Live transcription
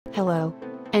Hello,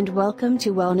 and welcome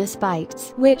to Wellness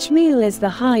Bites. Which meal is the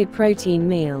high-protein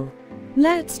meal?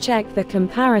 Let's check the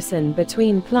comparison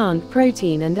between plant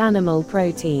protein and animal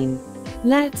protein.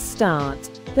 Let's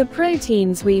start. The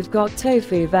proteins we've got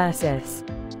tofu versus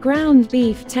ground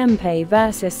beef, tempeh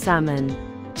versus salmon,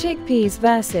 chickpeas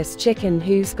versus chicken.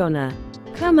 Who's gonna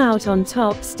come out on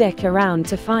top? Stick around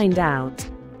to find out.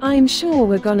 I'm sure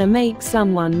we're gonna make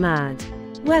someone mad.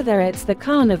 Whether it's the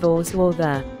carnivores or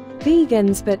the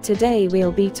vegans, but today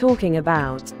we'll be talking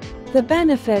about the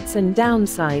benefits and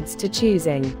downsides to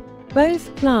choosing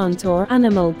both plant or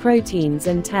animal proteins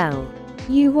and tell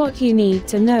you what you need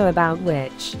to know about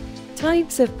which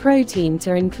types of protein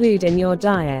to include in your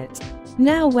diet.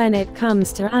 Now, when it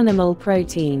comes to animal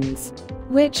proteins,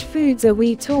 which foods are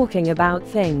we talking about?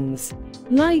 Things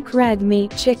like red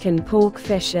meat, chicken, pork,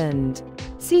 fish and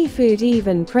seafood,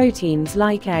 even proteins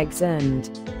like eggs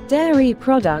and dairy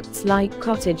products like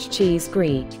cottage cheese,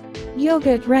 Greek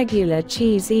yogurt, regular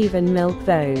cheese, even milk.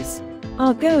 Those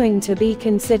are going to be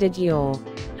considered your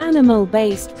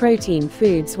animal-based protein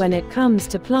foods. When it comes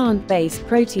to plant-based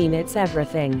protein, it's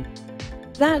everything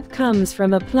that comes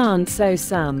from a plant. So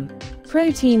some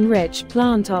protein-rich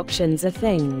plant options are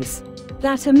things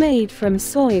that are made from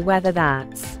soy, whether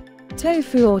that's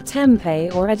tofu or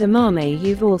tempeh or edamame.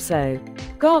 You've also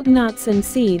got nuts and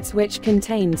seeds, which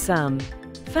contain some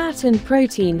fat and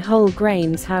protein. Whole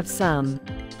grains have some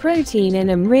protein in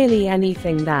them. Really,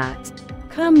 anything that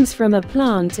comes from a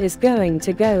plant is going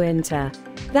to go into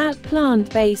that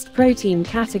plant-based protein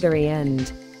category,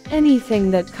 and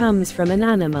anything that comes from an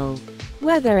animal,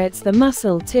 whether it's the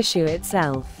muscle tissue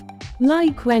itself,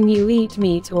 like when you eat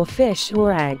meat or fish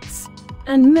or eggs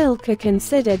and milk, are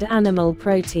considered animal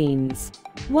proteins.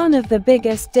 One of the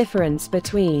biggest difference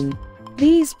between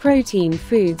these protein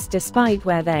foods, despite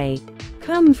where they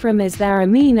come from, is their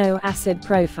amino acid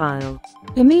profile.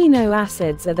 Amino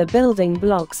acids are the building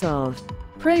blocks of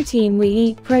protein. We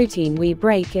eat protein, we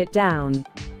break it down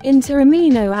into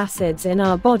amino acids in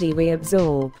our body, we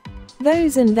absorb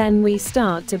those, and then we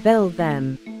start to build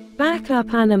them back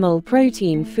up. Animal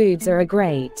protein foods are a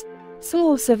great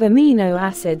source of amino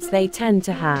acids. They tend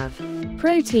to have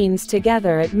proteins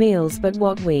together at meals, but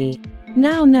what we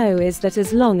now know is that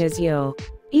as long as you're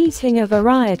eating a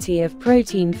variety of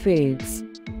protein foods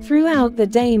throughout the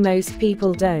day, most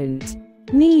people don't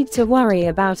need to worry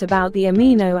about the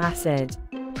amino acid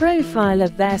profile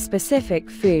of their specific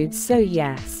foods. So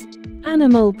yes,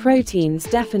 animal proteins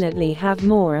definitely have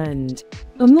more and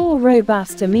a more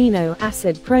robust amino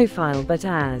acid profile, but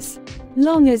as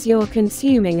long as you're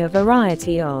consuming a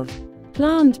variety of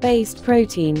plant-based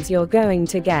proteins, you're going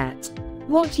to get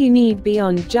what you need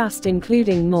beyond just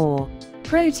including more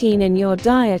protein in your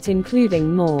diet.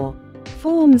 Including more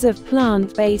forms of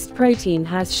plant-based protein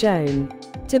has shown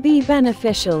to be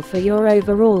beneficial for your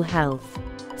overall health.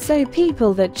 So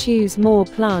people that choose more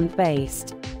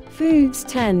plant-based foods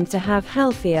tend to have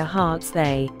healthier hearts.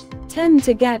 They tend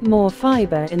to get more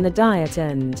fiber in the diet,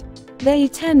 and they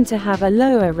tend to have a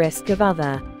lower risk of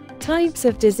other types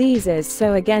of diseases.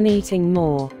 So again, eating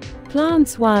more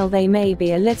plants, while they may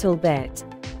be a little bit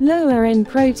lower in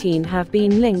protein, have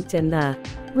been linked in the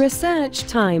research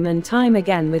time and time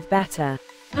again with better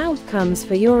outcomes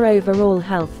for your overall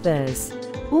health. There's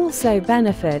also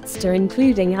benefits to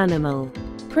including animal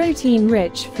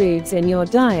protein-rich foods in your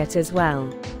diet as well.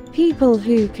 People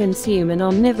who consume an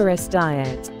omnivorous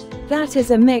diet, that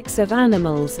is a mix of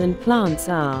animals and plants,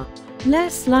 are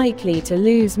less likely to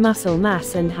lose muscle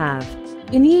mass and have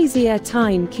an easier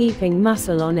time keeping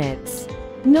muscle on. It's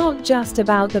not just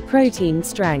about the protein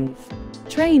strength.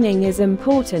 Training is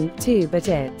important too, but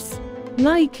it's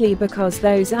likely because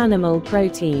those animal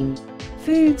protein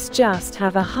foods just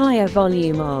have a higher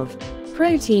volume of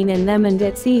protein in them, and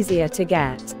it's easier to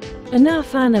get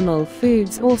enough. Animal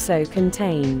foods also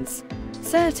contains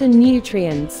certain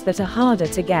nutrients that are harder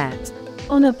to get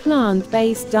on a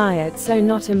plant-based diet, so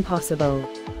not impossible.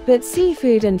 But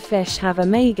seafood and fish have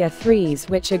omega-3s,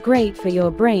 which are great for your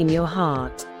brain, your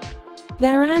heart.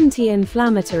 They're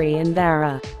anti-inflammatory, and they're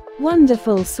a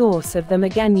wonderful source of them.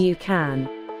 Again, you can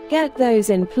get those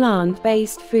in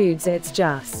plant-based foods. It's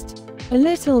just a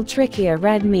little trickier.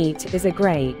 Red meat is a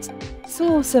great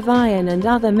source of iron and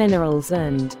other minerals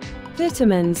and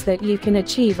vitamins that you can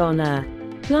achieve on a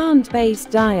plant-based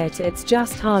diet. It's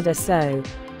just harder, so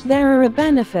there are a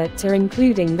benefit to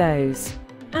including those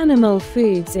animal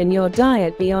foods in your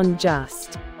diet beyond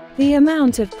just the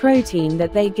amount of protein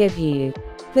that they give you.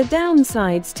 The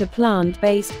downsides to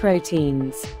plant-based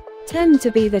proteins tend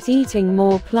to be that eating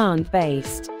more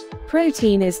plant-based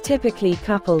protein is typically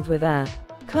coupled with a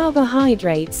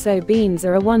carbohydrate, so beans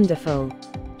are a wonderful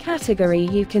category,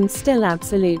 you can still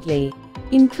absolutely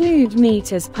include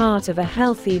meat as part of a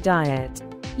healthy diet.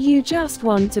 You just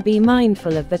want to be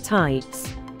mindful of the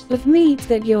types of meat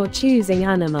that you're choosing.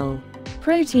 Animal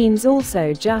proteins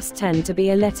also just tend to be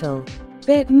a little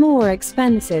bit more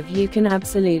expensive. You can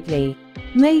absolutely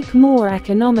make more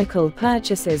economical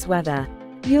purchases whether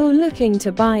you're looking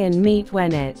to buy in meat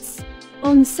when it's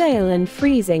on sale and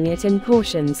freezing it in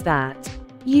portions that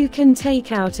you can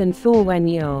take out and thaw when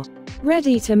you're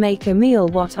ready to make a meal.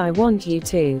 What I want you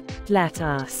to let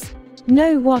us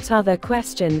know what other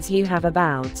questions you have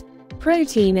about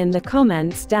protein in the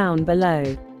comments down below.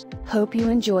 Hope you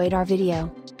enjoyed our video.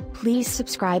 Please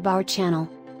subscribe our channel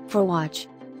for watch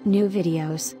new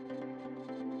videos.